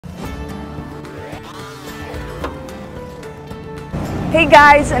Hey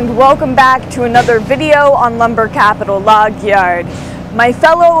guys, and welcome back to another video on Lumber Capital Log Yard. My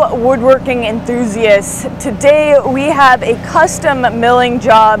fellow woodworking enthusiasts, today we have a custom milling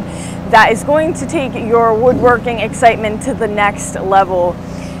job that is going to take your woodworking excitement to the next level.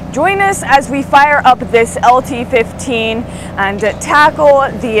 Join us as we fire up this LT15 and tackle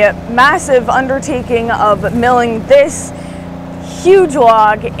the massive undertaking of milling this huge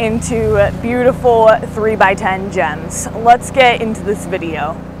log into beautiful 3x10 gems. Let's get into this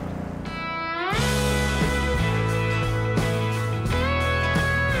video.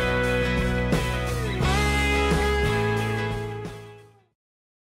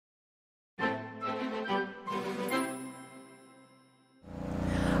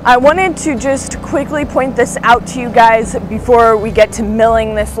 I wanted to just quickly point this out to you guys before we get to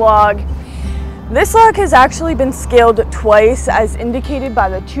milling this log. This log has actually been scaled twice as indicated by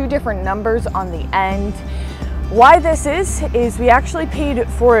the two different numbers on the end. Why this is we actually paid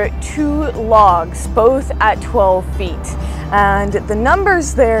for two logs, both at 12 feet. And the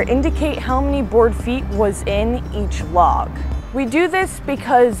numbers there indicate how many board feet was in each log. We do this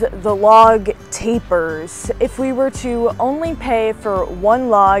because the log tapers. If we were to only pay for one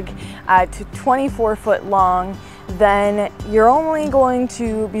log at 24 foot long, then you're only going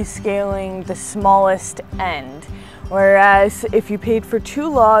to be scaling the smallest end. Whereas if you paid for two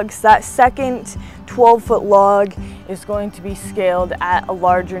logs, that second 12-foot log is going to be scaled at a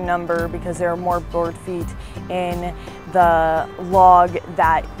larger number because there are more board feet in the log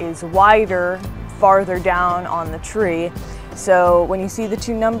that is wider, farther down on the tree. So when you see the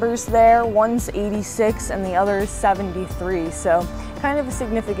two numbers there, one's 86 and the other is 73. So kind of a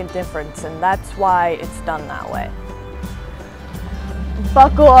significant difference, and that's why it's done that way.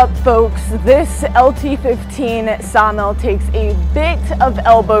 Buckle up, folks. This LT15 sawmill takes a bit of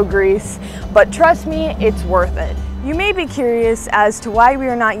elbow grease, but trust me, it's worth it. You may be curious as to why we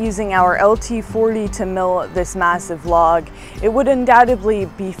are not using our LT40 to mill this massive log. It would undoubtedly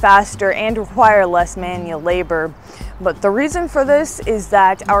be faster and require less manual labor. But the reason for this is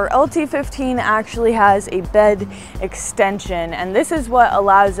that our LT15 actually has a bed extension, and this is what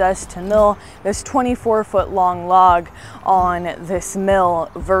allows us to mill this 24-foot long log on this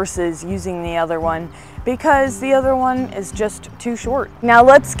mill versus using the other one, because the other one is just too short. Now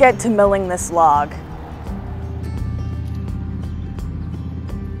let's get to milling this log.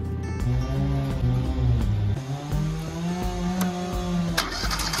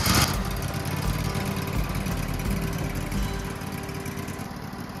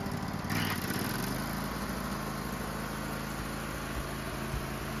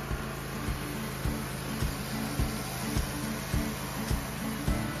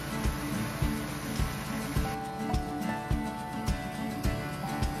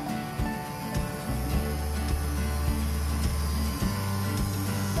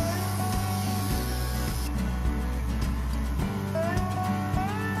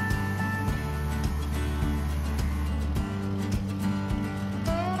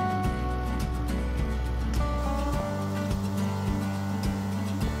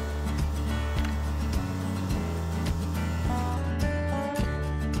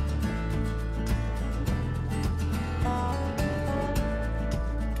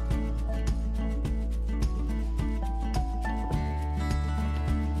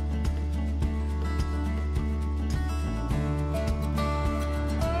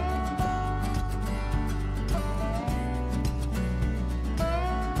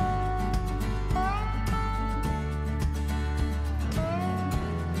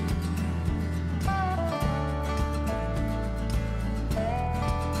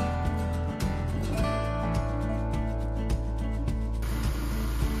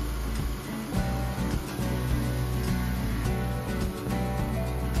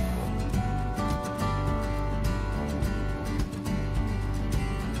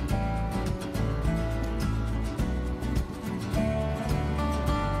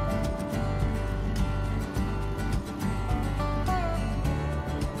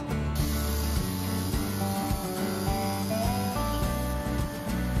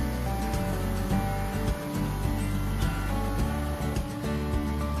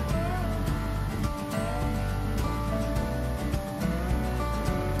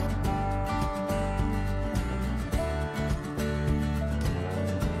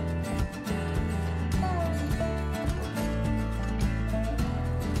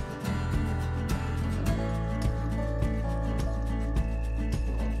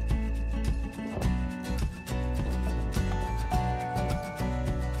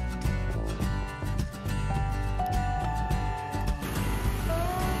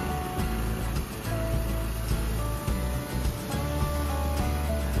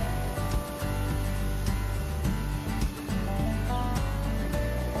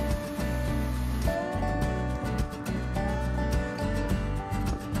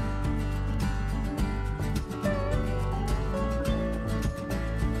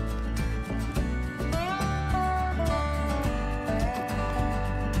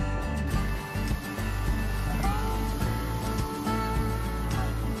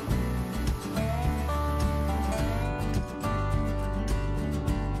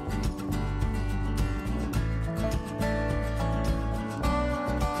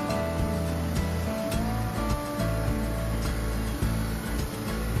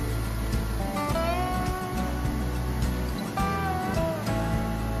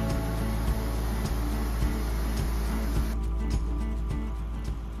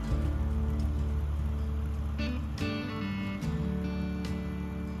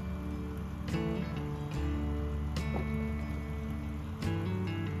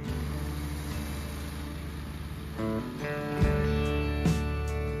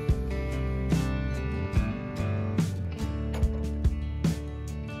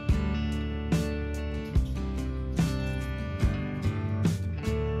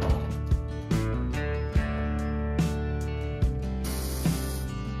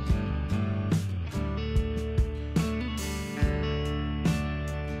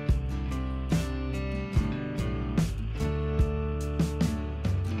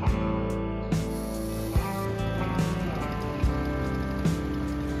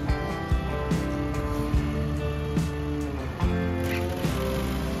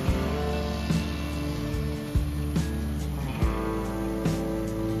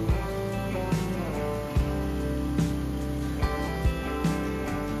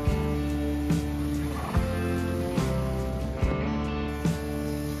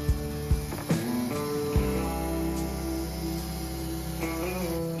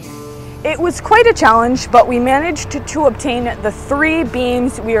 It was quite a challenge, but we managed to obtain the 3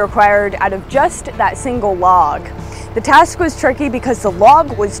 beams we required out of just that single log. The task was tricky because the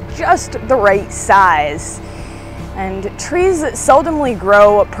log was just the right size. And trees seldomly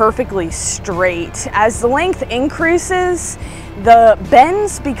grow perfectly straight. As the length increases, the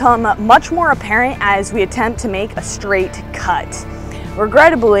bends become much more apparent as we attempt to make a straight cut.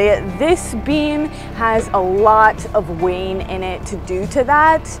 Regrettably, this beam has a lot of wane in it to do to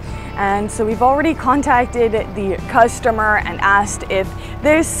that, and so we've already contacted the customer and asked if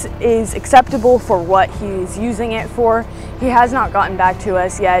this is acceptable for what he's using it for. He has not gotten back to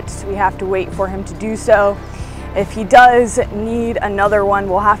us yet, so we have to wait for him to do so. If he does need another one,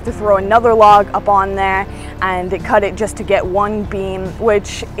 we'll have to throw another log up on there and cut it just to get 1 beam,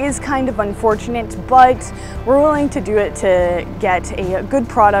 which is kind of unfortunate, but we're willing to do it to get a good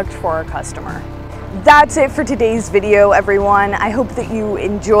product for our customer. That's it for today's video, everyone. I hope that you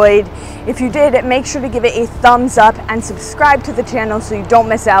enjoyed. If you did, make sure to give it a thumbs up and subscribe to the channel so you don't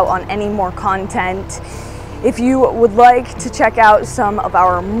miss out on any more content. If you would like to check out some of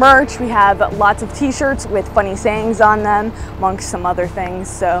our merch, we have lots of t-shirts with funny sayings on them, amongst some other things.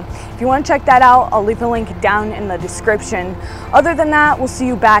 So if you want to check that out, I'll leave a link down in the description. Other than that, we'll see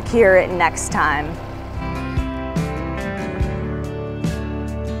you back here next time.